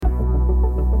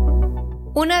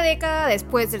Una década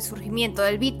después del surgimiento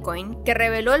del Bitcoin, que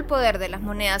reveló el poder de las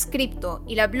monedas cripto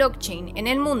y la blockchain en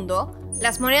el mundo,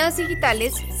 las monedas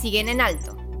digitales siguen en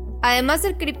alto. Además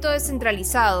del cripto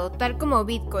descentralizado, tal como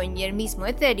Bitcoin y el mismo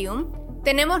ethereum,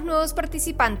 tenemos nuevos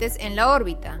participantes en la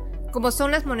órbita, como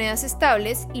son las monedas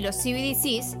estables y los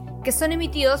CBDCs, que son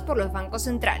emitidos por los bancos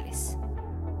centrales.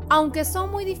 Aunque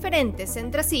son muy diferentes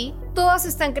entre sí, todas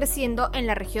están creciendo en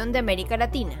la región de América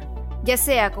Latina, ya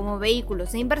sea como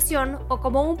vehículos de inversión o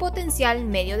como un potencial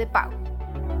medio de pago.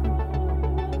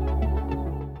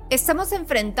 ¿Estamos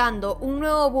enfrentando un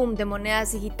nuevo boom de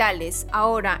monedas digitales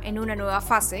ahora en una nueva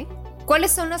fase?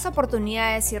 ¿Cuáles son las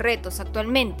oportunidades y retos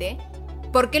actualmente?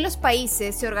 ¿Por qué los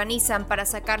países se organizan para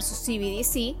sacar su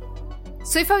CBDC?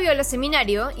 Soy Fabiola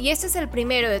Seminario y este es el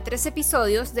primero de 3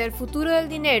 episodios del futuro del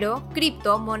dinero,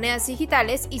 cripto, monedas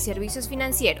digitales y servicios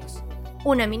financieros.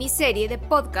 Una miniserie de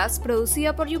podcast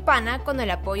producida por Yupana con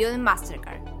el apoyo de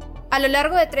Mastercard. A lo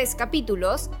largo de 3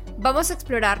 capítulos, vamos a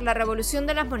explorar la revolución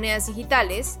de las monedas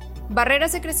digitales,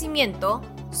 barreras de crecimiento,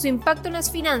 su impacto en las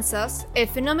finanzas, el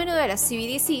fenómeno de las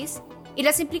CBDCs y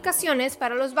las implicaciones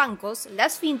para los bancos,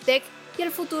 las fintech y el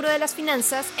futuro de las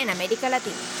finanzas en América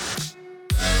Latina.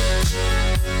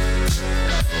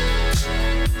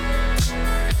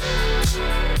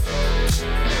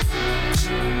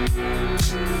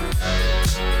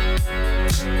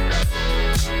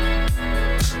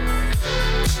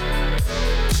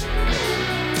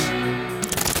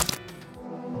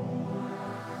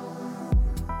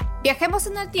 Viajemos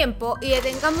en el tiempo y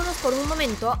detengámonos por un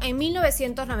momento en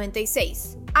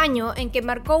 1996, año en que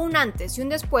marcó un antes y un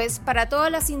después para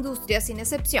todas las industrias sin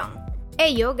excepción.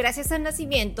 Ello gracias al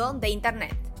nacimiento de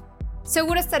Internet.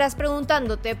 Seguro estarás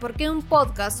preguntándote por qué un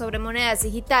podcast sobre monedas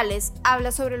digitales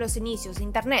habla sobre los inicios de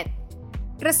Internet.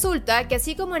 Resulta que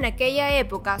así como en aquella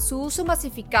época su uso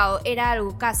masificado era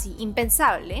algo casi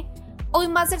impensable, hoy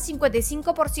más del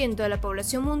 55% de la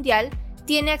población mundial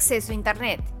tiene acceso a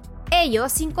Internet. Ello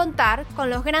sin contar con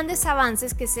los grandes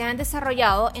avances que se han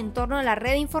desarrollado en torno a la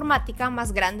red informática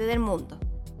más grande del mundo.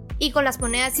 Y con las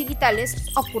monedas digitales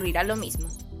ocurrirá lo mismo.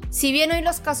 Si bien hoy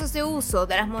los casos de uso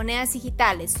de las monedas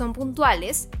digitales son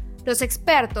puntuales, los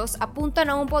expertos apuntan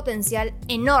a un potencial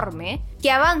enorme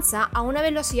que avanza a una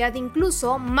velocidad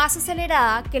incluso más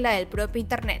acelerada que la del propio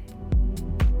Internet.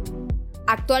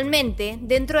 Actualmente,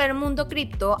 dentro del mundo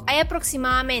cripto hay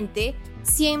aproximadamente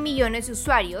 100 millones de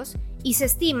usuarios y se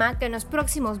estima que en los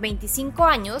próximos 25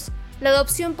 años la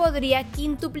adopción podría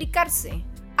quintuplicarse,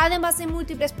 además de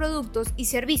múltiples productos y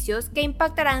servicios que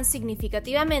impactarán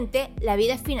significativamente la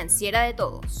vida financiera de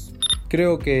todos.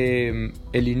 Creo que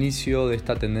el inicio de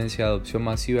esta tendencia de adopción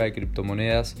masiva de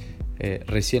criptomonedas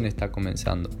recién está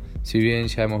comenzando. Si bien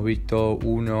ya hemos visto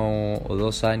 1 o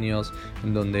 2 años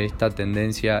en donde esta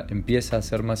tendencia empieza a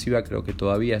ser masiva, creo que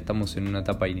todavía estamos en una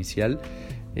etapa inicial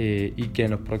y que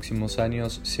en los próximos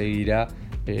años seguirá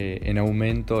en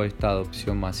aumento esta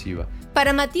adopción masiva.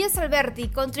 Para Matías Alberti,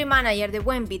 Country Manager de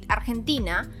Buenbit,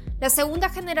 Argentina, la segunda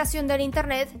generación del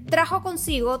Internet trajo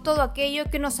consigo todo aquello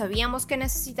que no sabíamos que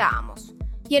necesitábamos.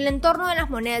 Y el entorno de las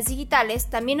monedas digitales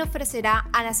también ofrecerá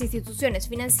a las instituciones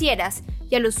financieras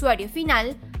y al usuario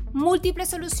final múltiples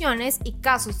soluciones y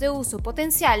casos de uso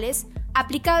potenciales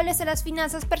aplicables a las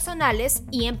finanzas personales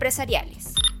y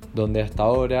empresariales. Donde hasta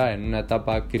ahora, en una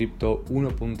etapa cripto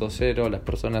 1.0, las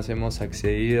personas hemos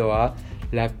accedido a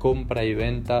la compra y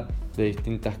venta de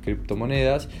distintas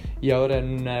criptomonedas, y ahora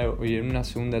en una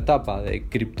segunda etapa de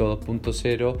cripto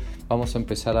 2.0 vamos a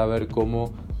empezar a ver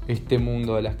cómo este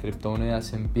mundo de las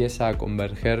criptomonedas empieza a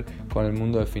converger con el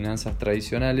mundo de finanzas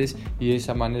tradicionales, y de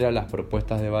esa manera las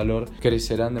propuestas de valor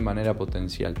crecerán de manera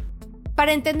potencial.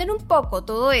 Para entender un poco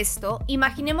todo esto,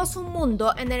 imaginemos un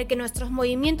mundo en el que nuestros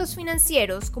movimientos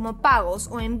financieros, como pagos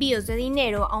o envíos de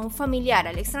dinero a un familiar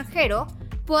al extranjero,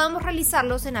 podamos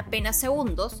realizarlos en apenas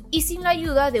segundos y sin la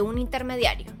ayuda de un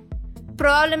intermediario.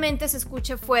 Probablemente se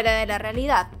escuche fuera de la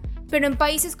realidad, pero en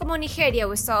países como Nigeria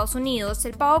o Estados Unidos,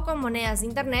 el pago con monedas de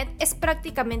Internet es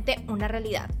prácticamente una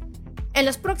realidad. En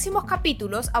los próximos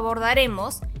capítulos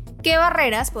abordaremos qué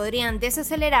barreras podrían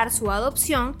desacelerar su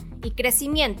adopción y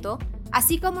crecimiento,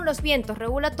 así como los vientos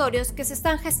regulatorios que se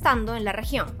están gestando en la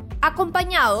región,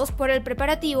 acompañados por el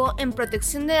preparativo en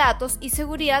protección de datos y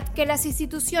seguridad que las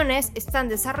instituciones están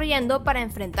desarrollando para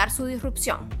enfrentar su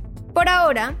disrupción. Por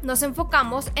ahora, nos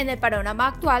enfocamos en el panorama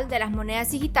actual de las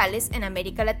monedas digitales en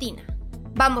América Latina.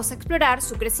 Vamos a explorar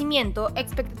su crecimiento,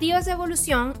 expectativas de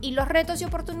evolución y los retos y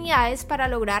oportunidades para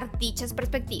lograr dichas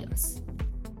perspectivas.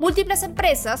 Múltiples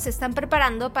empresas se están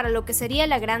preparando para lo que sería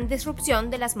la gran disrupción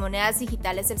de las monedas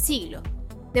digitales del siglo.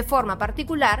 De forma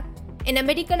particular, En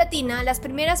América Latina, las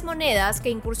primeras monedas que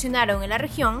incursionaron en la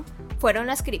región fueron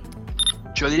las cripto.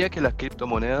 Yo diría que las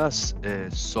criptomonedas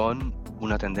son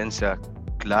una tendencia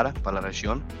clara para la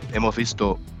región. Hemos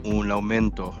visto un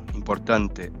aumento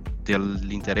importante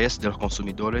del interés de los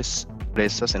consumidores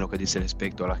empresas en lo que dice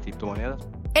respecto a las criptomonedas.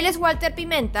 Él es Walter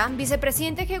Pimenta,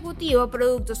 vicepresidente ejecutivo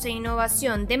Productos e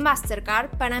Innovación de Mastercard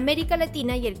para América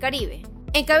Latina y el Caribe.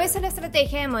 Encabeza la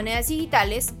estrategia de monedas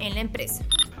digitales en la empresa.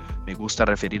 Me gusta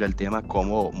referir al tema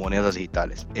como monedas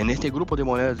digitales. En este grupo de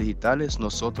monedas digitales,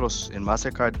 nosotros en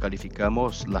Mastercard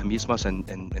calificamos las mismas en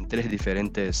tres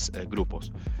diferentes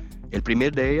grupos. El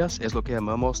primer de ellas es lo que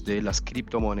llamamos de las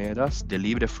criptomonedas de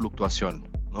libre fluctuación,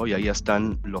 ¿no? Y ahí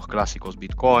están los clásicos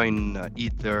Bitcoin,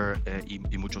 Ether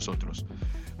y muchos otros.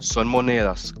 Son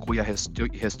monedas cuya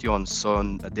gestión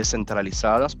son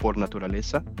descentralizadas por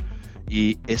naturaleza,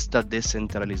 y esta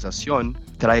descentralización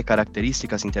trae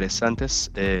características interesantes,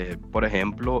 por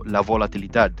ejemplo, la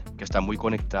volatilidad, que está muy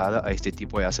conectada a este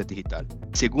tipo de asset digital.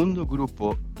 El segundo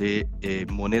grupo de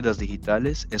monedas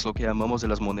digitales es lo que llamamos de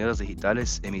las monedas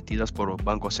digitales emitidas por los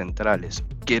bancos centrales,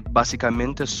 que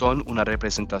básicamente son una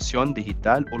representación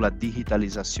digital o la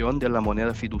digitalización de la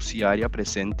moneda fiduciaria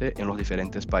presente en los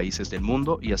diferentes países del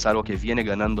mundo, y es algo que viene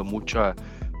ganando mucha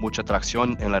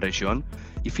atracción en la región.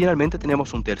 Y finalmente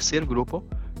tenemos un tercer grupo,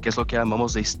 que es lo que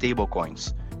llamamos de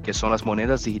stablecoins, que son las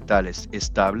monedas digitales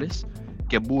estables,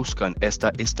 que buscan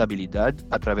esta estabilidad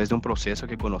a través de un proceso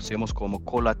que conocemos como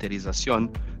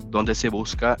colateralización, donde se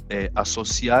busca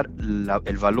asociar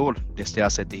el valor de este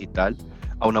asset digital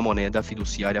a una moneda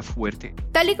fiduciaria fuerte.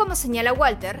 Tal y como señala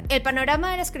Walter, el panorama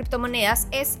de las criptomonedas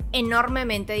es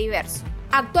enormemente diverso.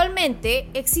 Actualmente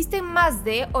existen más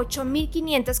de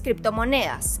 8.500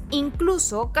 criptomonedas.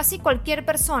 Incluso casi cualquier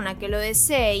persona que lo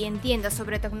desee y entienda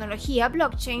sobre tecnología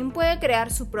blockchain puede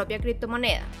crear su propia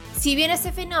criptomoneda. Si bien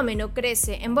este fenómeno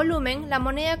crece en volumen, la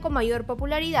moneda con mayor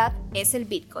popularidad es el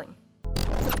Bitcoin.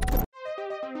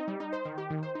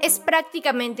 Es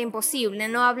prácticamente imposible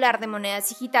no hablar de monedas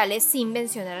digitales sin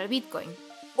mencionar al Bitcoin,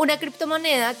 una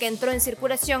criptomoneda que entró en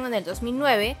circulación en el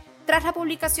 2009 tras la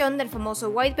publicación del famoso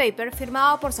white paper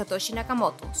firmado por Satoshi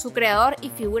Nakamoto, su creador y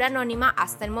figura anónima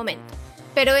hasta el momento.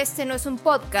 Pero este no es un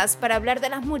podcast para hablar de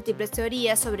las múltiples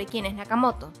teorías sobre quién es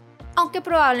Nakamoto, aunque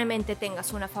probablemente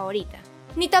tengas una favorita,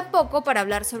 ni tampoco para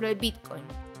hablar sobre el Bitcoin.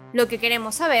 Lo que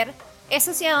queremos saber es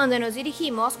hacia dónde nos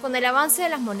dirigimos con el avance de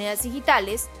las monedas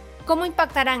digitales, cómo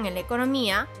impactarán en la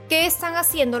economía, qué están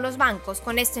haciendo los bancos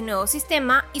con este nuevo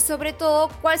sistema y sobre todo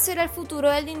cuál será el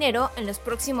futuro del dinero en los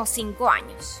próximos 5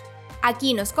 años.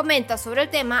 Aquí nos comenta sobre el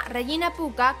tema Regina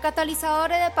Puca,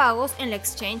 catalizadora de pagos en la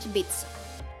exchange Bitso.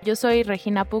 Yo soy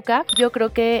Regina Puca. Yo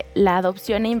creo que la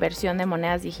adopción e inversión de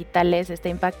monedas digitales está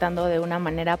impactando de una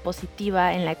manera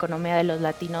positiva en la economía de los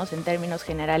latinos en términos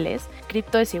generales.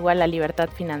 Cripto es igual a libertad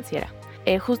financiera.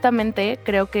 Justamente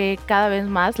creo que cada vez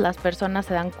más las personas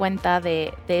se dan cuenta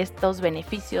de estos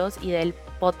beneficios y del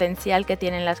potencial que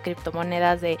tienen las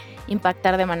criptomonedas de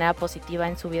impactar de manera positiva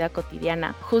en su vida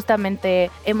cotidiana.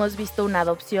 Justamente hemos visto una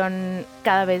adopción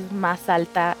cada vez más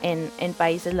alta en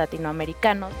países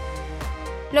latinoamericanos.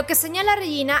 Lo que señala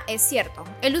Regina es cierto.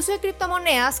 El uso de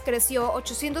criptomonedas creció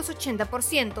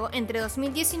 880% entre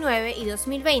 2019 y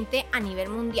 2020 a nivel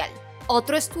mundial.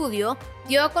 Otro estudio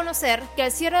dio a conocer que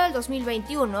al cierre del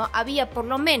 2021 había por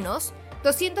lo menos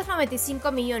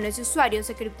 295 millones de usuarios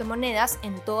de criptomonedas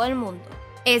en todo el mundo.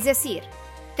 Es decir,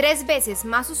 3 veces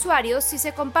más usuarios si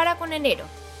se compara con enero,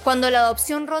 cuando la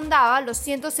adopción rondaba los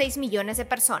 106 millones de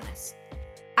personas.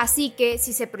 Así que,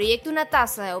 si se proyecta una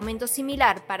tasa de aumento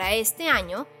similar para este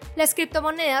año, las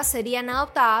criptomonedas serían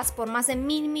adoptadas por más de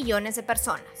 1.000 millones de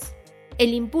personas.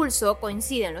 El impulso,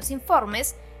 coincide en los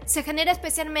informes, se genera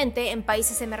especialmente en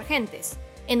países emergentes,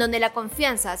 en donde la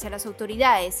confianza hacia las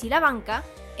autoridades y la banca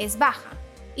es baja,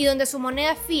 y donde su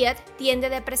moneda fiat tiende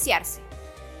a depreciarse.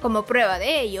 Como prueba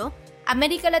de ello,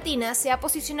 América Latina se ha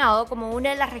posicionado como una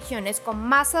de las regiones con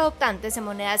más adoptantes de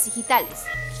monedas digitales.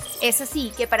 Es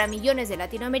así que para millones de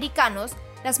latinoamericanos,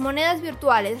 las monedas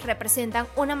virtuales representan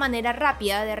una manera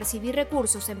rápida de recibir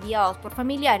recursos enviados por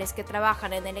familiares que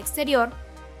trabajan en el exterior,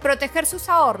 proteger sus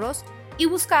ahorros y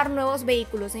buscar nuevos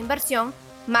vehículos de inversión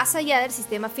más allá del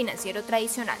sistema financiero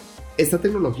tradicional. Esta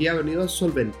tecnología ha venido a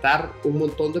solventar un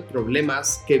montón de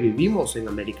problemas que vivimos en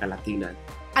América Latina.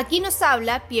 Aquí nos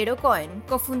habla Piero Cohen,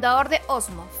 cofundador de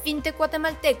Osmo, fintech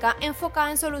guatemalteca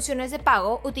enfocada en soluciones de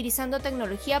pago utilizando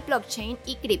tecnología blockchain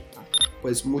y cripto.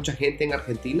 Pues mucha gente en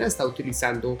Argentina está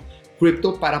utilizando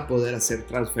cripto para poder hacer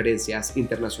transferencias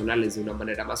internacionales de una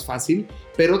manera más fácil,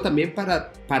 pero también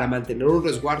para mantener un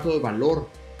resguardo de valor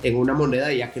en una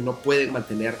moneda, ya que no pueden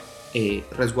mantener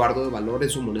resguardo de valor en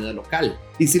su moneda local.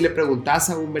 Y si le preguntas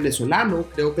a un venezolano,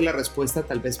 creo que la respuesta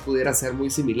tal vez pudiera ser muy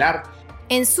similar.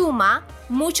 En suma,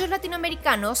 muchos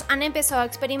latinoamericanos han empezado a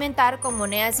experimentar con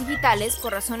monedas digitales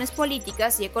por razones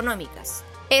políticas y económicas.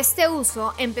 Este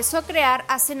uso empezó a crear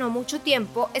hace no mucho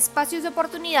tiempo espacios de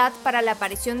oportunidad para la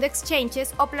aparición de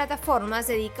exchanges o plataformas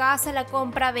dedicadas a la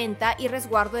compra, venta y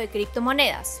resguardo de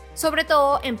criptomonedas, sobre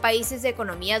todo en países de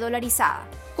economía dolarizada,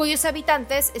 cuyos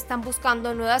habitantes están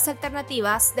buscando nuevas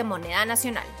alternativas de moneda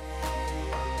nacional.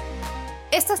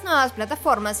 Estas nuevas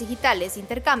plataformas digitales de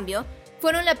intercambio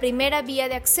fueron la primera vía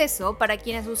de acceso para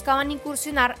quienes buscaban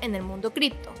incursionar en el mundo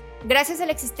cripto. Gracias a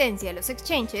la existencia de los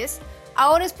exchanges,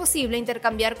 ahora es posible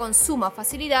intercambiar con suma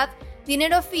facilidad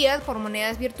dinero fiat por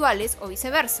monedas virtuales o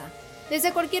viceversa,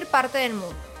 desde cualquier parte del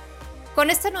mundo. Con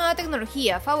esta nueva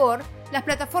tecnología a favor, las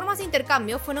plataformas de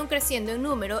intercambio fueron creciendo en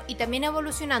número y también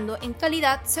evolucionando en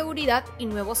calidad, seguridad y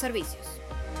nuevos servicios.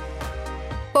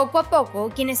 Poco a poco,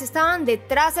 quienes estaban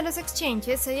detrás de los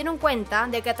exchanges se dieron cuenta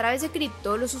de que a través de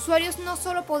cripto los usuarios no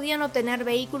solo podían obtener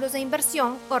vehículos de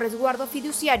inversión o resguardo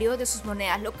fiduciario de sus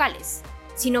monedas locales,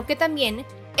 sino que también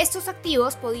estos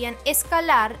activos podían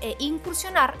escalar e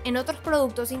incursionar en otros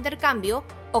productos de intercambio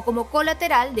o como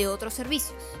colateral de otros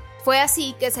servicios. Fue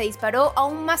así que se disparó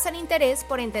aún más el interés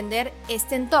por entender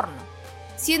este entorno,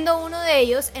 siendo uno de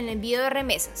ellos el envío de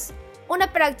remesas,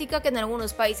 una práctica que en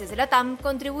algunos países de la TAM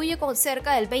contribuye con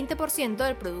cerca del 20%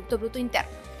 del Producto Bruto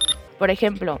Interno. Por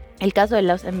ejemplo, el caso de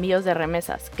los envíos de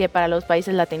remesas, que para los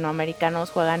países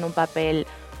latinoamericanos juegan un papel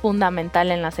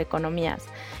fundamental en las economías,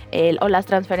 o las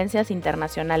transferencias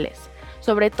internacionales,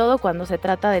 sobre todo cuando se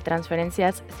trata de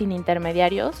transferencias sin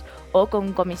intermediarios o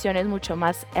con comisiones mucho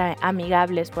más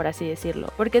amigables, por así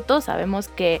decirlo, porque todos sabemos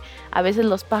que a veces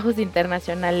los pagos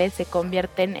internacionales se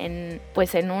convierten en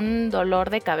un dolor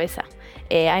de cabeza.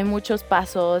 Hay muchos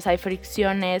pasos, hay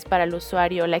fricciones para el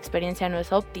usuario, la experiencia no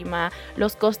es óptima,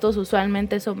 los costos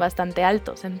usualmente son bastante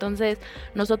altos. Entonces,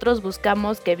 nosotros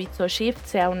buscamos que Bitso Shift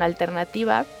sea una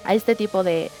alternativa a este tipo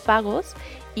de pagos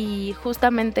y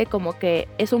justamente como que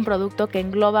es un producto que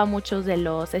engloba muchos de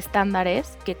los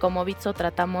estándares que como Bitso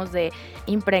tratamos de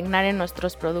impregnar en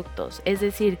nuestros productos. Es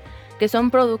decir, que son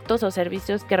productos o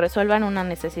servicios que resuelvan una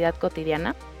necesidad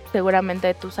cotidiana.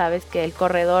 Seguramente tú sabes que el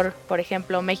corredor, por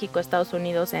ejemplo, México-Estados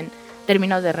Unidos en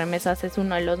términos de remesas es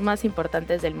uno de los más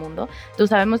importantes del mundo. Tú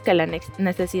sabemos que la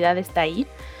necesidad está ahí.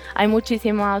 Hay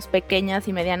muchísimas pequeñas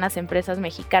y medianas empresas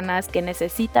mexicanas que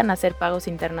necesitan hacer pagos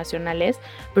internacionales,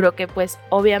 pero que pues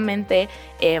obviamente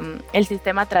el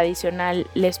sistema tradicional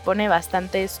les pone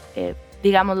bastantes,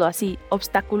 digámoslo así,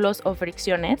 obstáculos o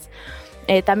fricciones.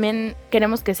 También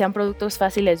queremos que sean productos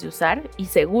fáciles de usar y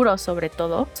seguros sobre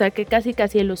todo, o sea que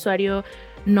casi el usuario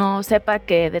no sepa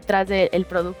que detrás del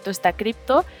producto está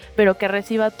cripto, pero que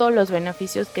reciba todos los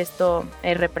beneficios que esto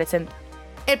representa.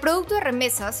 El producto de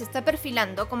remesas se está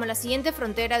perfilando como la siguiente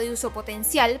frontera de uso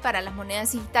potencial para las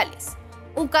monedas digitales,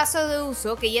 un caso de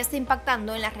uso que ya está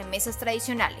impactando en las remesas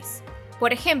tradicionales.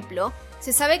 Por ejemplo,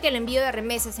 se sabe que el envío de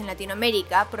remesas en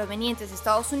Latinoamérica provenientes de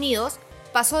Estados Unidos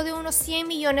pasó de unos $100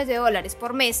 millones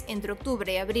por mes entre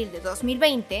octubre y abril de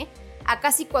 2020 a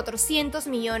casi $400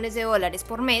 millones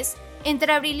por mes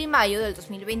entre abril y mayo del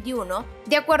 2021,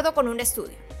 de acuerdo con un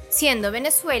estudio, siendo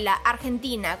Venezuela,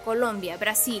 Argentina, Colombia,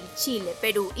 Brasil, Chile,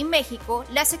 Perú y México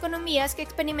las economías que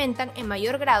experimentan en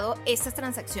mayor grado estas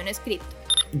transacciones cripto.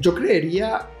 Yo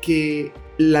creería que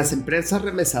las empresas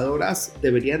remesadoras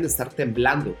deberían de estar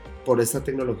temblando por esta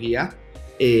tecnología.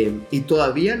 Y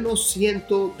todavía no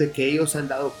siento de que ellos han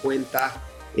dado cuenta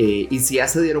y si ya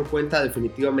se dieron cuenta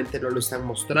definitivamente no lo están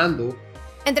mostrando.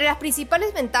 Entre las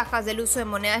principales ventajas del uso de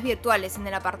monedas virtuales en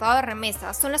el apartado de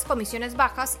remesas son las comisiones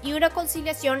bajas y una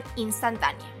conciliación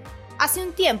instantánea. Hace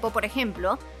un tiempo, por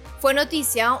ejemplo, fue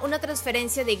noticia una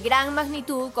transferencia de gran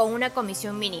magnitud con una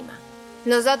comisión mínima.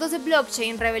 Los datos de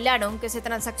blockchain revelaron que se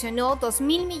transaccionó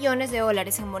 $2.000 millones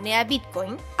en moneda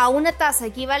Bitcoin a una tasa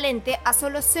equivalente a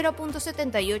solo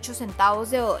 0.78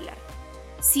 centavos de dólar.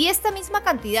 Si esta misma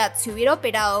cantidad se hubiera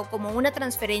operado como una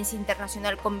transferencia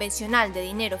internacional convencional de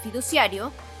dinero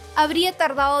fiduciario, habría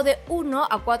tardado de 1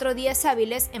 a 4 días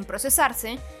hábiles en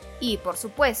procesarse y, por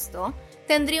supuesto,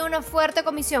 tendría una fuerte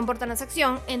comisión por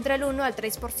transacción entre el 1 al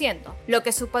 3%, lo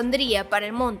que supondría para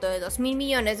el monto de $2.000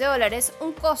 millones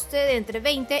un coste de entre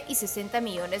 20 y 60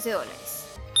 millones de dólares.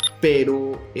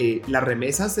 Pero las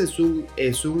remesas es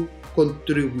un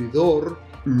contribuidor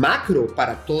macro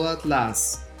para todos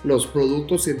los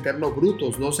productos internos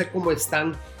brutos. No sé cómo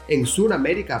están en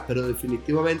Sudamérica, pero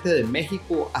definitivamente de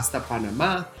México hasta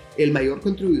Panamá, el mayor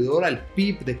contribuidor al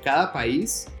PIB de cada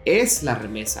país es la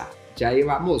remesa. Ya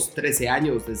llevamos 13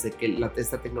 años desde que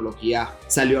esta tecnología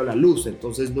salió a la luz,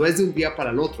 entonces no es de un día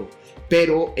para el otro,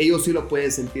 pero ellos sí lo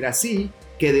pueden sentir así,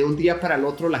 que de un día para el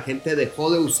otro la gente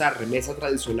dejó de usar remesa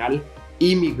tradicional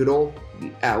y migró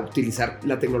a utilizar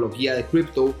la tecnología de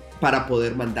cripto para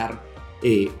poder mandar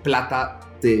plata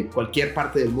de cualquier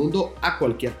parte del mundo a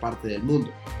cualquier parte del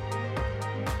mundo.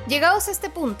 Llegados a este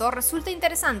punto, resulta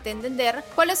interesante entender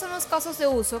cuáles son los casos de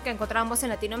uso que encontramos en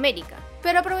Latinoamérica,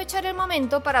 pero aprovechar el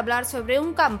momento para hablar sobre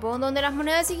un campo donde las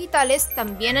monedas digitales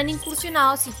también han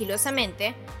incursionado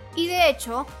sigilosamente y de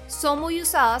hecho son muy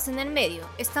usadas en el medio.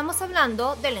 Estamos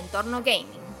hablando del entorno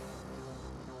gaming.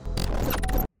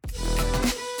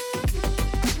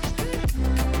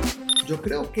 Yo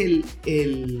creo que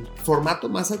el formato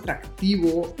más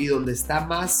atractivo y donde está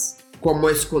más como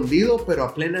escondido pero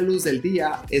a plena luz del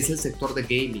día es el sector de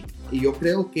gaming. Y yo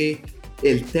creo que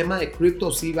el tema de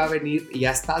cripto sí va a venir y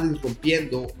ya está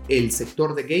disrumpiendo el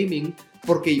sector de gaming,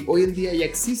 porque hoy en día ya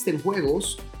existen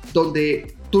juegos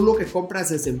donde tú lo que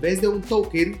compras es, en vez de un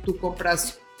token, tú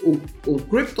compras un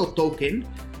cripto token,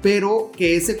 pero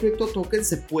que ese cripto token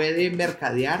se puede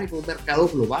mercadear en un mercado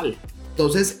global.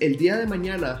 Entonces, el día de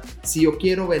mañana, si yo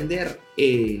quiero vender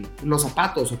los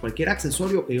zapatos o cualquier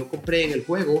accesorio que yo compré en el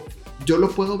juego, yo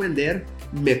lo puedo vender,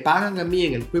 me pagan a mí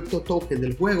en el crypto token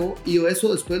del juego y yo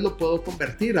eso después lo puedo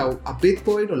convertir a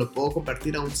Bitcoin o lo puedo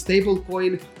convertir a un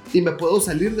stablecoin y me puedo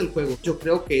salir del juego. Yo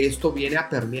creo que esto viene a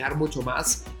permear mucho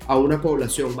más a una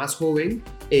población más joven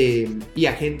y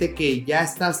a gente que ya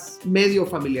está medio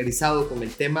familiarizado con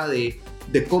el tema de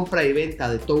compra y venta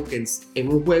de tokens en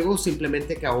un juego,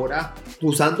 simplemente que ahora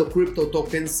usando crypto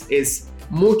tokens es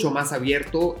mucho más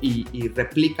abierto y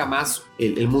replica más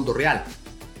el mundo real.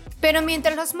 Pero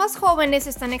mientras los más jóvenes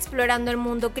están explorando el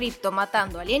mundo cripto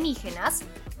matando alienígenas,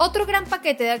 otro gran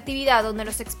paquete de actividad donde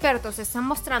los expertos están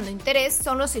mostrando interés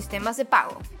son los sistemas de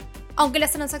pago. Aunque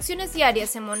las transacciones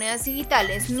diarias en monedas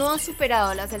digitales no han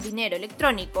superado a las del dinero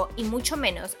electrónico y mucho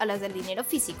menos a las del dinero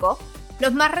físico,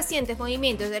 los más recientes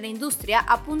movimientos de la industria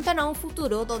apuntan a un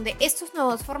futuro donde estos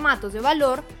nuevos formatos de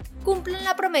valor cumplen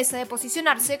la promesa de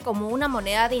posicionarse como una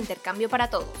moneda de intercambio para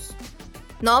todos.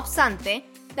 No obstante,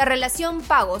 la relación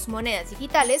pagos-monedas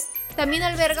digitales también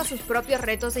alberga sus propios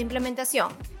retos de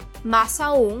implementación, más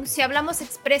aún si hablamos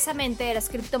expresamente de las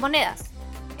criptomonedas.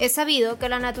 Es sabido que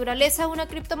la naturaleza de una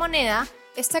criptomoneda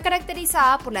está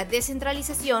caracterizada por la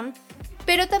descentralización,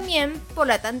 pero también por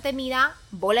la tan temida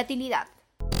volatilidad.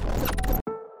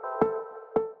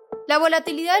 La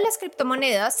volatilidad de las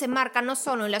criptomonedas se marca no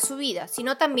solo en la subida,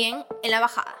 sino también en la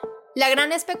bajada. La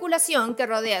gran especulación que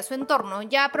rodea su entorno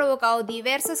ya ha provocado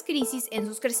diversas crisis en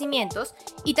sus crecimientos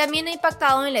y también ha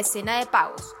impactado en la escena de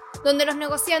pagos, donde los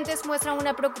negociantes muestran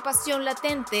una preocupación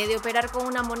latente de operar con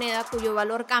una moneda cuyo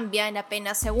valor cambia en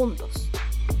apenas segundos.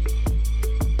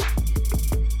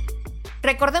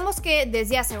 Recordemos que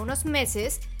desde hace unos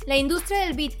meses, la industria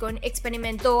del Bitcoin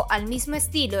experimentó al mismo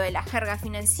estilo de la jerga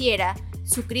financiera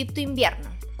su cripto invierno,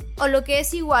 o lo que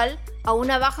es igual a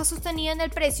una baja sostenida en el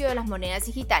precio de las monedas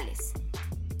digitales.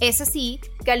 Es así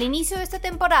que al inicio de esta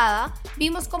temporada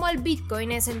vimos cómo el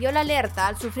Bitcoin encendió la alerta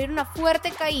al sufrir una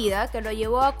fuerte caída que lo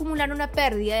llevó a acumular una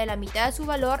pérdida de la mitad de su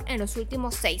valor en los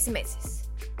últimos 6 meses.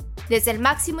 Desde el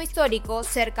máximo histórico,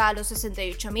 cerca a los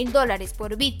 $68,000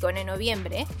 por Bitcoin en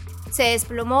noviembre, se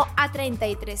desplomó a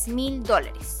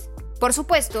 $33,000. Por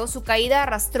supuesto, su caída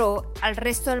arrastró al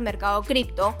resto del mercado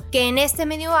cripto, que en este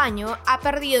medio año ha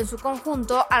perdido en su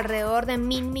conjunto alrededor de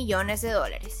 $1.000 millones.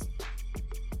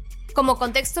 Como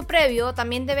contexto previo,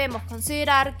 también debemos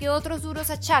considerar que otros duros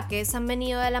achaques han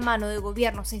venido de la mano de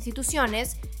gobiernos e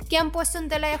instituciones que han puesto en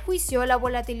tela de juicio la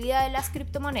volatilidad de las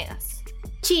criptomonedas.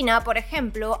 China, por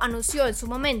ejemplo, anunció en su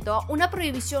momento una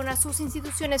prohibición a sus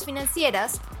instituciones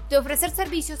financieras de ofrecer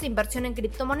servicios de inversión en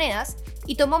criptomonedas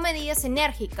y tomó medidas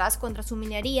enérgicas contra su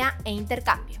minería e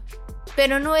intercambio.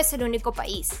 Pero no es el único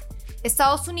país.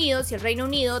 Estados Unidos y el Reino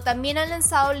Unido también han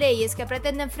lanzado leyes que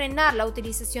pretenden frenar la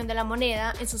utilización de la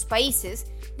moneda en sus países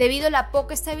debido a la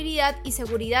poca estabilidad y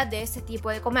seguridad de este tipo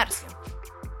de comercio.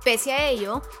 Pese a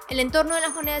ello, el entorno de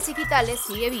las monedas digitales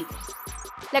sigue vivo.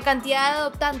 La cantidad de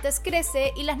adoptantes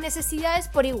crece y las necesidades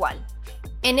por igual.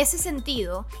 En ese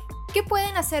sentido, ¿qué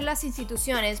pueden hacer las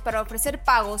instituciones para ofrecer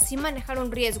pagos sin manejar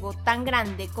un riesgo tan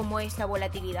grande como es la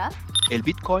volatilidad? El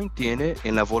Bitcoin tiene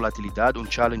en la volatilidad un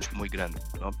challenge muy grande,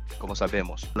 ¿no? Como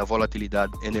sabemos, la volatilidad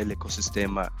en el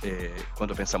ecosistema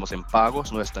cuando pensamos en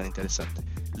pagos no es tan interesante.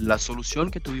 La solución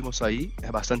que tuvimos ahí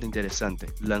es bastante interesante.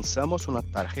 Lanzamos una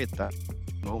tarjeta,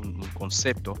 ¿no? un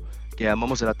concepto que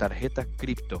llamamos de la tarjeta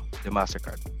cripto de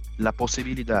Mastercard. La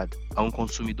posibilidad a un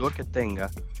consumidor que tenga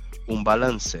un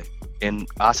balance en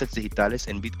assets digitales,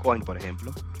 en Bitcoin por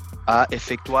ejemplo, a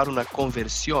efectuar una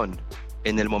conversión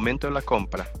en el momento de la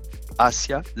compra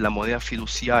hacia la moneda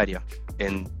fiduciaria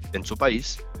en su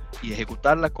país y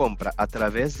ejecutar la compra a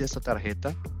través de esta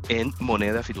tarjeta en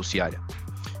moneda fiduciaria.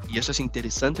 Y eso es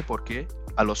interesante porque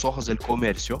a los ojos del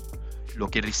comercio, lo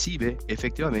que recibe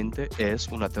efectivamente es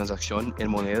una transacción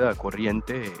en moneda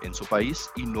corriente en su país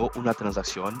y no una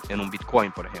transacción en un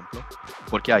Bitcoin, por ejemplo,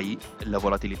 porque ahí la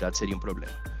volatilidad sería un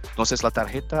problema. Entonces la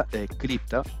tarjeta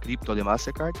cripto de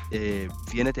Mastercard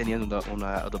viene teniendo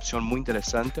una adopción muy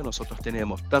interesante. Nosotros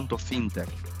tenemos tanto fintech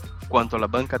cuanto la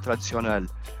banca tradicional,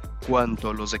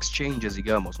 cuanto los exchanges,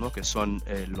 digamos, ¿no? Que son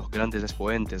los grandes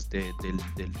exponentes de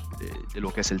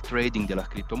lo que es el trading de las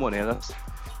criptomonedas,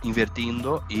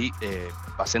 invirtiendo y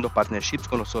haciendo partnerships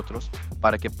con nosotros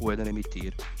para que puedan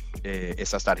emitir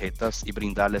esas tarjetas y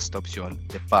brindarles esta opción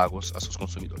de pagos a sus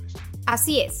consumidores.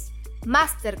 Así es.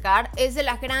 Mastercard es de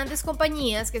las grandes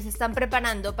compañías que se están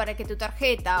preparando para que tu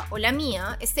tarjeta o la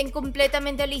mía estén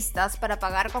completamente listas para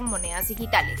pagar con monedas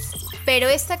digitales. Pero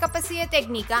esta capacidad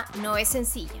técnica no es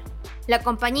sencilla. La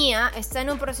compañía está en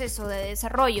un proceso de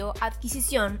desarrollo,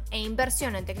 adquisición e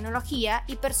inversión en tecnología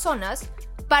y personas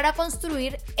para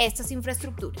construir estas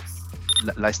infraestructuras.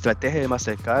 La estrategia de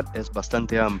Mastercard es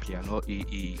bastante amplia, ¿no?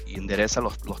 y endereza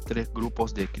los tres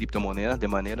grupos de criptomonedas de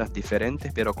maneras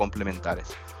diferentes pero complementarias.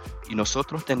 Y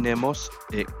nosotros tenemos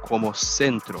como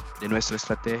centro de nuestra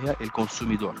estrategia el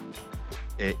consumidor.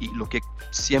 Y lo que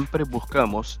siempre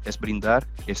buscamos es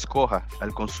escoja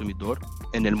al consumidor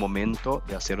en el momento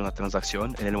de hacer una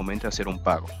transacción, en el momento de hacer un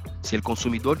pago. Si el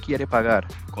consumidor quiere pagar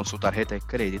con su tarjeta de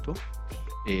crédito,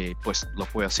 pues lo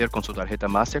puede hacer con su tarjeta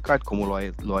Mastercard, como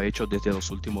lo ha hecho desde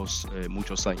los últimos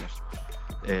muchos años.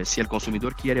 Si el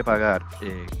consumidor quiere pagar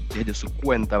desde su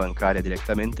cuenta bancaria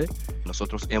directamente,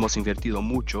 nosotros hemos invertido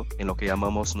mucho en lo que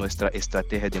llamamos nuestra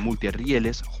estrategia de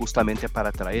multirrieles, justamente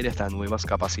para traer estas nuevas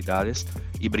capacidades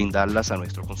y brindarlas a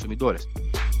nuestros consumidores.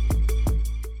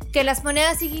 Que las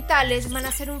monedas digitales van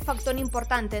a ser un factor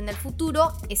importante en el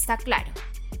futuro está claro.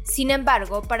 Sin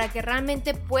embargo, para que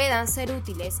realmente puedan ser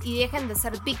útiles y dejen de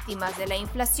ser víctimas de la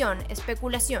inflación,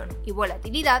 especulación y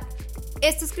volatilidad,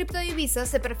 estas criptodivisas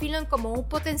se perfilan como un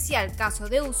potencial caso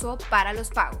de uso para los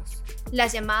pagos,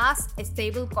 las llamadas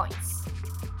stablecoins.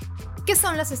 ¿Qué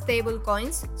son las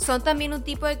stablecoins? ¿Son también un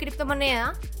tipo de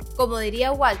criptomoneda? Como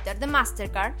diría Walter de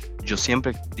Mastercard. Yo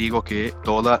siempre digo que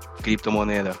toda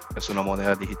criptomoneda es una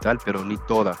moneda digital, pero ni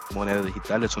toda moneda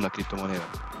digital es una criptomoneda.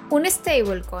 Un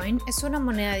stablecoin es una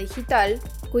moneda digital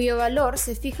cuyo valor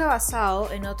se fija basado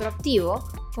en otro activo,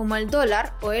 como el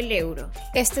dólar o el euro.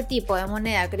 Este tipo de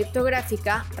moneda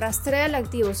criptográfica rastrea el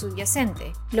activo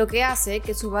subyacente, lo que hace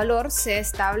que su valor sea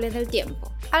estable en el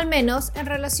tiempo, al menos en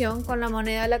relación con la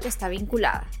moneda a la que está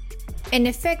vinculada. En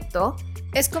efecto,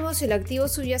 es como si el activo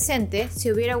subyacente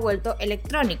se hubiera vuelto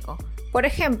electrónico, por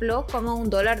ejemplo, como un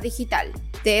dólar digital.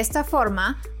 De esta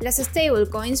forma, las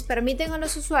stablecoins permiten a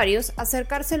los usuarios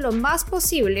acercarse lo más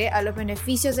posible a los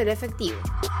beneficios del efectivo.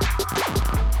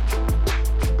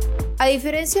 A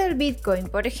diferencia del Bitcoin,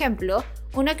 por ejemplo,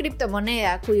 una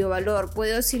criptomoneda cuyo valor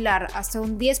puede oscilar hasta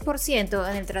un 10%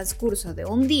 en el transcurso de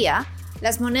un día,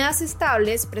 las monedas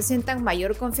estables presentan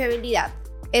mayor confiabilidad.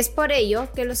 Es por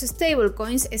ello que los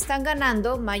stablecoins están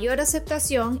ganando mayor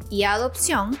aceptación y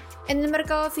adopción en el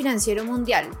mercado financiero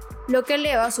mundial, lo que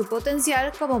eleva su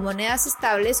potencial como monedas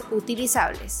estables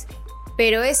utilizables.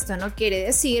 Pero esto no quiere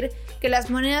decir que las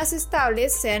monedas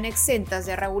estables sean exentas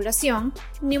de regulación,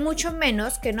 ni mucho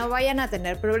menos que no vayan a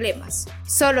tener problemas.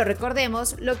 Solo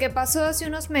recordemos lo que pasó hace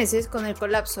unos meses con el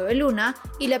colapso de Luna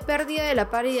y la pérdida de la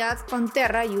paridad con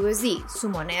Terra USD, su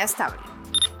moneda estable.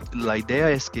 La idea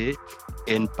es que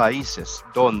en países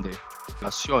donde la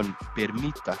nación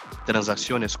permita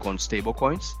transacciones con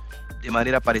stablecoins, de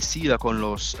manera parecida con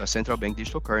los Central Bank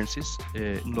Digital Currencies,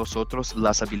 nosotros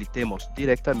las habilitemos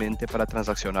directamente para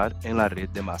transaccionar en la red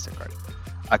de Mastercard.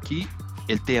 Aquí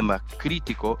el tema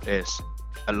crítico es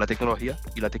la tecnología,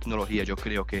 y la tecnología yo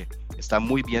creo que está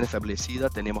muy bien establecida,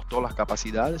 tenemos todas las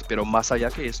capacidades, pero más allá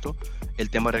que esto, el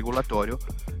tema regulatorio,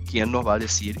 ¿quién nos va a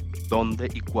decir dónde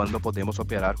y cuándo podemos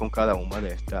operar con cada una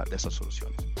de estas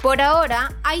soluciones? Por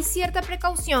ahora, hay cierta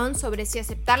precaución sobre si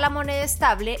aceptar la moneda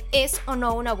estable es o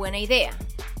no una buena idea.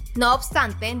 No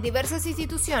obstante, diversas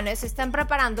instituciones se están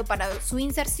preparando para su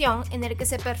inserción en el que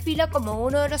se perfila como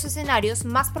uno de los escenarios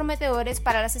más prometedores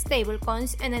para las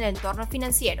stablecoins en el entorno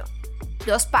financiero: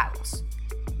 los pagos.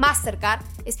 Mastercard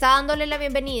está dándole la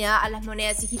bienvenida a las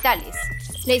monedas digitales.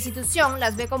 La institución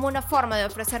las ve como una forma de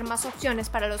ofrecer más opciones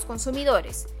para los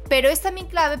consumidores, pero es también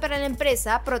clave para la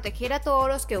empresa proteger a todos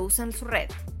los que usan su red.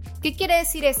 ¿Qué quiere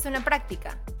decir esto en la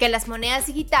práctica? Que las monedas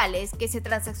digitales que se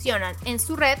transaccionan en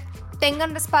su red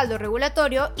tengan respaldo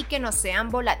regulatorio y que no sean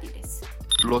volátiles.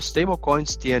 Los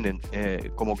stablecoins tienen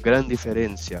como gran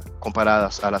diferencia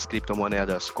comparadas a las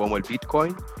criptomonedas como el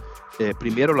Bitcoin,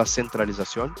 primero la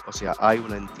centralización, o sea, hay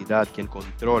una entidad quien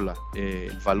controla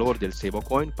el valor del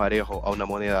stablecoin parejo a una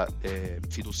moneda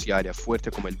fiduciaria fuerte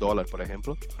como el dólar, por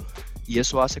ejemplo, y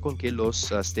eso hace con que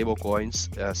los stablecoins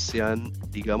sean,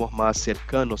 digamos, más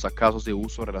cercanos a casos de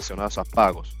uso relacionados a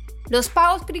pagos. Los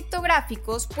pagos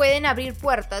criptográficos pueden abrir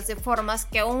puertas de formas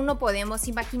que aún no podemos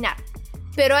imaginar.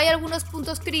 Pero hay algunos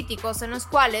puntos críticos en los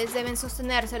cuales deben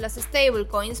sostenerse las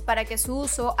stablecoins para que su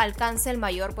uso alcance el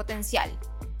mayor potencial.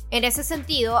 En ese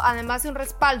sentido, además de un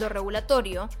respaldo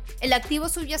regulatorio, el activo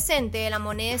subyacente de la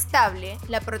moneda estable,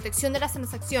 la protección de las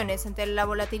transacciones ante la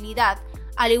volatilidad,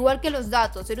 al igual que los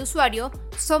datos del usuario,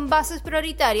 son bases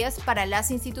prioritarias para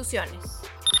las instituciones.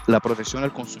 La protección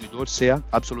al consumidor sea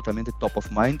absolutamente top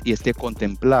of mind y esté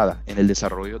contemplada en el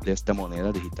desarrollo de esta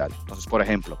moneda digital. Entonces, por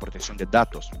ejemplo, protección de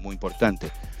datos, muy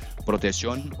importante.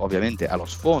 Protección, obviamente, a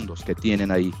los fondos que tienen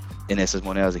ahí en esas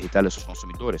monedas digitales sus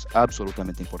consumidores,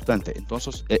 absolutamente importante.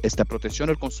 Entonces, esta protección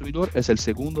al consumidor es el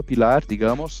segundo pilar,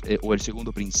 digamos, o el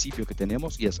segundo principio que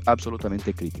tenemos y es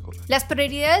absolutamente crítico. Las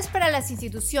prioridades para las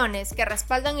instituciones que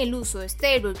respaldan el uso de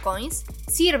stablecoins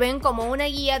sirven como una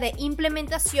guía de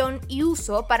implementación y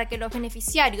uso para que los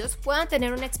beneficiarios puedan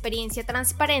tener una experiencia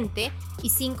transparente y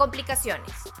sin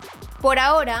complicaciones. Por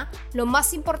ahora, lo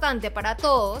más importante para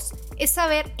todos es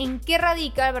saber en qué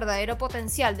radica el verdadero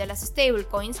potencial de las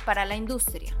stablecoins para la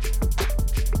industria.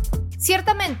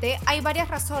 Ciertamente, hay varias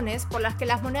razones por las que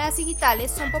las monedas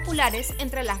digitales son populares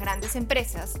entre las grandes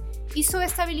empresas, y su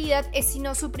estabilidad es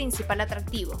sino su principal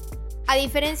atractivo. A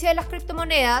diferencia de las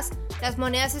criptomonedas, las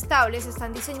monedas estables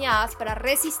están diseñadas para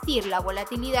resistir la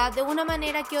volatilidad de una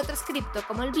manera que otras cripto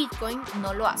como el Bitcoin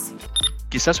no lo hacen.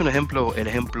 Quizás el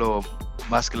ejemplo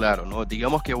más claro, ¿no?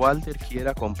 Digamos que Walter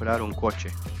quiera comprar un coche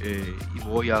y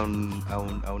voy a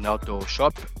un auto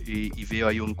shop y veo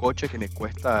ahí un coche que me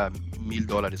cuesta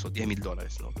 $1,000 o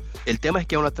 $10,000, ¿no? El tema es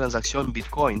que una transacción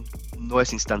Bitcoin no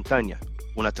es instantánea.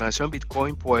 Una transacción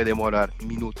Bitcoin puede demorar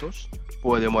minutos,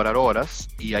 puede demorar horas,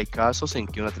 y hay casos en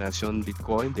que una transacción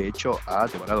Bitcoin de hecho ha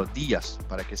demorado días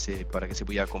para que se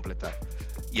pudiera completar.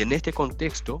 Y en este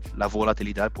contexto, la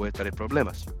volatilidad puede traer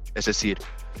problemas. Es decir,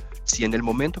 si en el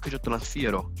momento que yo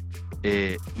transfiero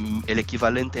el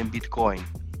equivalente en Bitcoin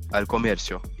al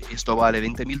comercio, esto vale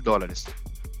 $20,000,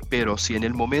 pero si en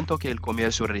el momento que el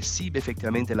comercio recibe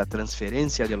efectivamente la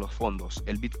transferencia de los fondos,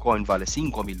 el Bitcoin vale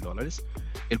 $5,000,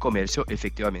 el comercio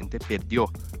efectivamente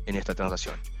perdió en esta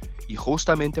transacción. Y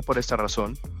justamente por esta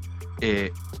razón,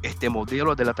 este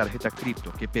modelo de la tarjeta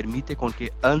cripto que permite con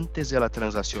que antes de la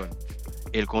transacción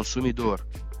el consumidor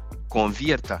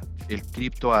convierta el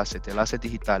cripto asset, el asset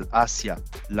digital, hacia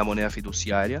la moneda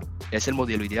fiduciaria, es el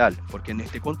modelo ideal, porque en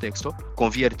este contexto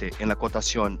convierte en la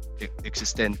cotación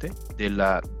existente de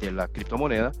la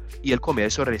criptomoneda y el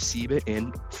comercio recibe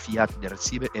en fiat,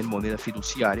 recibe en moneda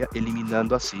fiduciaria,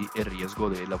 eliminando así el riesgo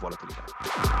de la volatilidad.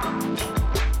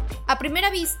 A primera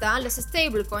vista, los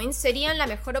stablecoins serían la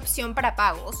mejor opción para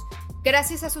pagos,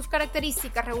 gracias a sus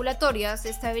características regulatorias de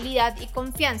estabilidad y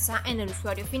confianza en el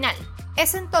usuario final.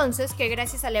 Es entonces que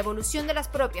gracias a la evolución de las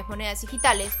propias monedas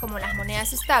digitales como las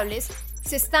monedas estables,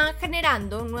 se están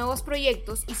generando nuevos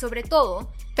proyectos y sobre todo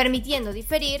permitiendo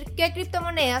diferir qué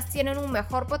criptomonedas tienen un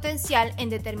mejor potencial en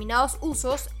determinados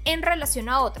usos en relación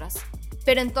a otras.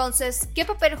 Pero entonces, ¿qué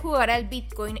papel jugará el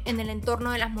Bitcoin en el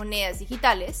entorno de las monedas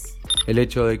digitales? El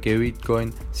hecho de que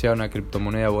Bitcoin sea una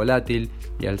criptomoneda volátil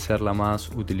y al ser la más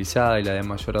utilizada y la de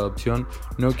mayor adopción,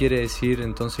 no quiere decir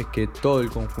entonces que todo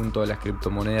el conjunto de las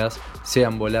criptomonedas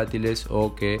sean volátiles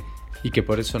y que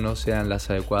por eso no sean las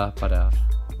adecuadas para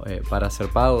hacer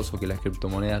pagos o que las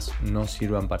criptomonedas no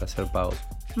sirvan para hacer pagos.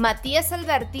 Matías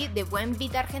Alberti, de Buen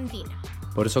Bit Argentina.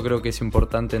 Por eso creo que es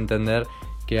importante entender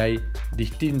que hay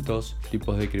distintos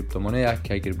tipos de criptomonedas,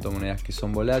 que hay criptomonedas que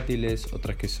son volátiles,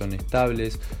 otras que son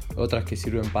estables, otras que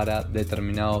sirven para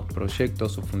determinados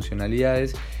proyectos o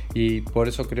funcionalidades, y por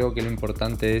eso creo que lo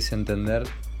importante es entender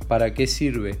para qué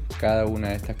sirve cada una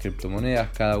de estas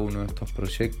criptomonedas, cada uno de estos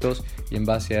proyectos, y en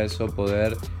base a eso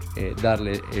poder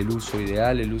darle el uso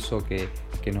ideal, el uso que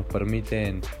nos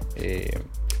permiten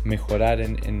mejorar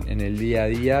en el día a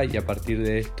día, y a partir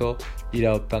de esto ir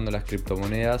adoptando las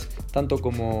criptomonedas tanto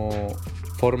como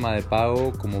forma de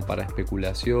pago como para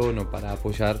especulación o para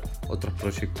apoyar otros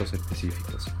proyectos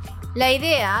específicos. La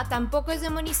idea tampoco es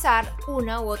demonizar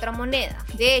una u otra moneda.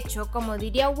 De hecho, como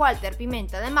diría Walter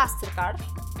Pimenta de Mastercard,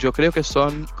 yo creo que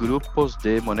son grupos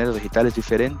de monedas digitales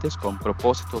diferentes, con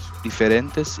propósitos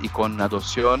diferentes y con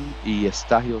adopción y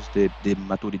estadios de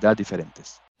maturidad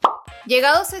diferentes.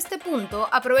 Llegados a este punto,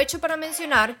 aprovecho para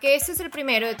mencionar que este es el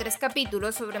primero de 3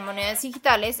 capítulos sobre monedas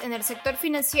digitales en el sector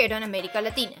financiero en América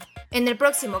Latina. En el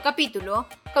próximo capítulo,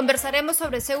 conversaremos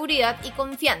sobre seguridad y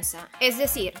confianza, es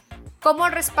decir, cómo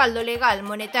el respaldo legal,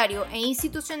 monetario e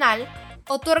institucional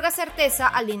otorga certeza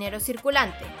al dinero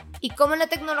circulante y cómo la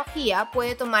tecnología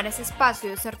puede tomar ese espacio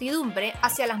de certidumbre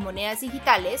hacia las monedas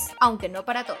digitales, aunque no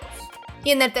para todos. Y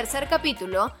en el tercer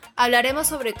capítulo hablaremos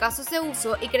sobre casos de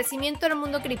uso y crecimiento del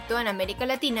mundo cripto en América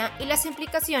Latina y las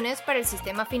implicaciones para el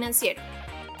sistema financiero.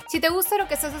 Si te gusta lo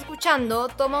que estás escuchando,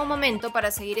 toma un momento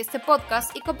para seguir este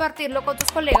podcast y compartirlo con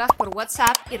tus colegas por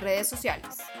WhatsApp y redes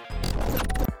sociales.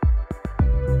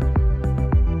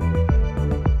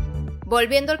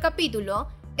 Volviendo al capítulo,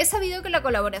 es sabido que la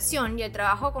colaboración y el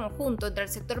trabajo conjunto entre el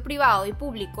sector privado y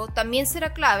público también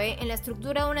será clave en la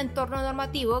estructura de un entorno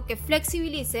normativo que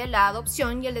flexibilice la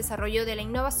adopción y el desarrollo de la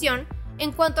innovación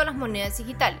en cuanto a las monedas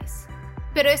digitales.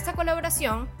 Pero esta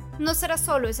colaboración no será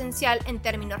solo esencial en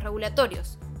términos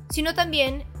regulatorios, sino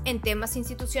también en temas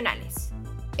institucionales.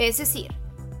 Es decir,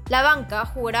 la banca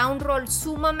jugará un rol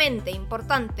sumamente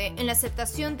importante en la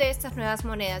aceptación de estas nuevas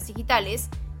monedas digitales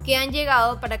que han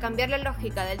llegado para cambiar la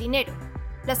lógica del dinero,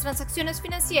 las transacciones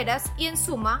financieras y, en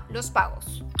suma, los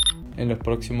pagos. En los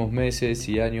próximos meses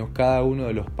y años, cada uno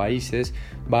de los países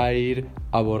va a ir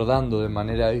abordando de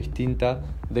manera distinta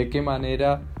de qué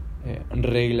manera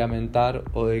reglamentar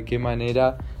o de qué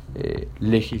manera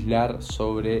legislar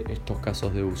sobre estos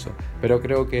casos de uso. Pero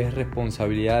creo que es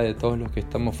responsabilidad de todos los que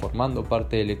estamos formando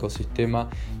parte del ecosistema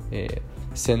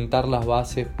sentar las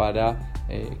bases para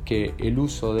que el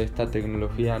uso de esta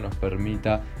tecnología nos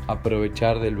permita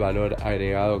aprovechar del valor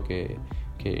agregado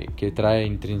que trae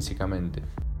intrínsecamente.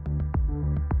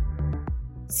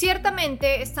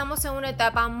 Ciertamente estamos en una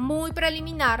etapa muy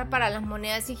preliminar para las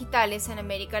monedas digitales en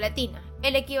América Latina,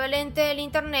 el equivalente del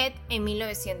Internet en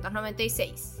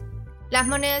 1996. Las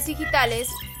monedas digitales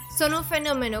son un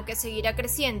fenómeno que seguirá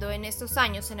creciendo en estos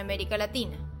años en América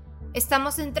Latina.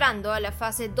 Estamos entrando a la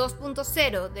fase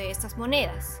 2.0 de estas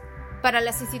monedas. Para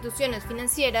las instituciones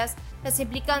financieras, las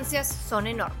implicancias son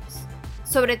enormes.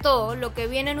 Sobre todo, lo que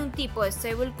viene en un tipo de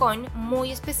stablecoin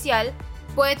muy especial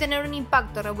puede tener un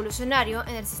impacto revolucionario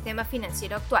en el sistema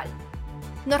financiero actual.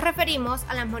 Nos referimos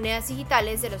a las monedas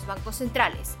digitales de los bancos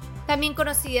centrales, también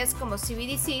conocidas como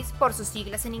CBDCs por sus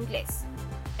siglas en inglés.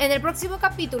 En el próximo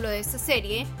capítulo de esta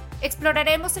serie,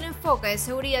 exploraremos el enfoque de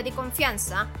seguridad y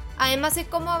confianza, además de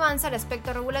cómo avanza el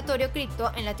aspecto regulatorio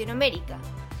cripto en Latinoamérica.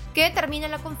 ¿Qué determina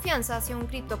la confianza hacia un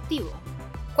criptoactivo?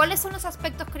 ¿Cuáles son los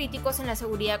aspectos críticos en la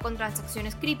seguridad con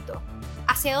transacciones cripto?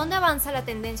 ¿Hacia dónde avanza la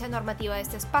tendencia normativa de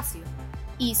este espacio?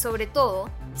 Y, sobre todo,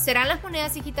 ¿serán las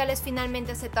monedas digitales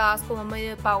finalmente aceptadas como medio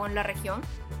de pago en la región?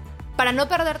 Para no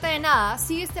perderte de nada,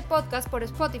 sigue este podcast por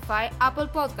Spotify, Apple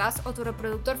Podcasts o tu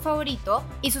reproductor favorito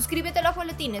y suscríbete a los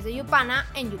boletines de Yupana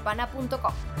en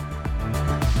yupana.com.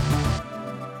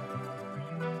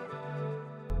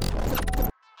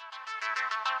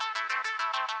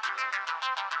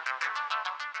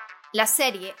 La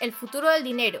serie El futuro del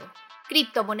dinero,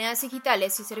 criptomonedas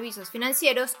digitales y servicios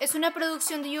financieros es una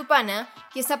producción de Yupana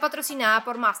y está patrocinada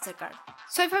por Mastercard.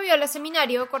 Soy Fabiola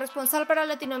Seminario, corresponsal para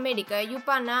Latinoamérica de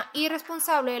Yupana y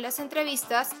responsable de las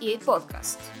entrevistas y el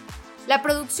podcast. La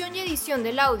producción y edición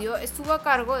del audio estuvo a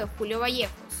cargo de Julio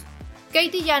Vallejos.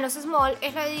 Katie Llanos Small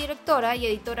es la directora y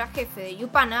editora jefe de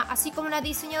Yupana, así como la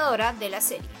diseñadora de la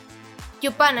serie.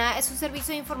 Yupana es un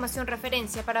servicio de información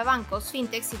referencia para bancos,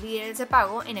 fintechs y líderes de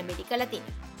pago en América Latina.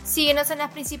 Síguenos en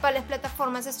las principales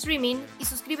plataformas de streaming y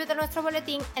suscríbete a nuestro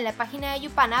boletín en la página de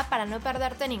Yupana para no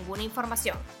perderte ninguna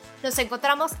información. Nos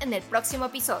encontramos en el próximo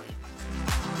episodio.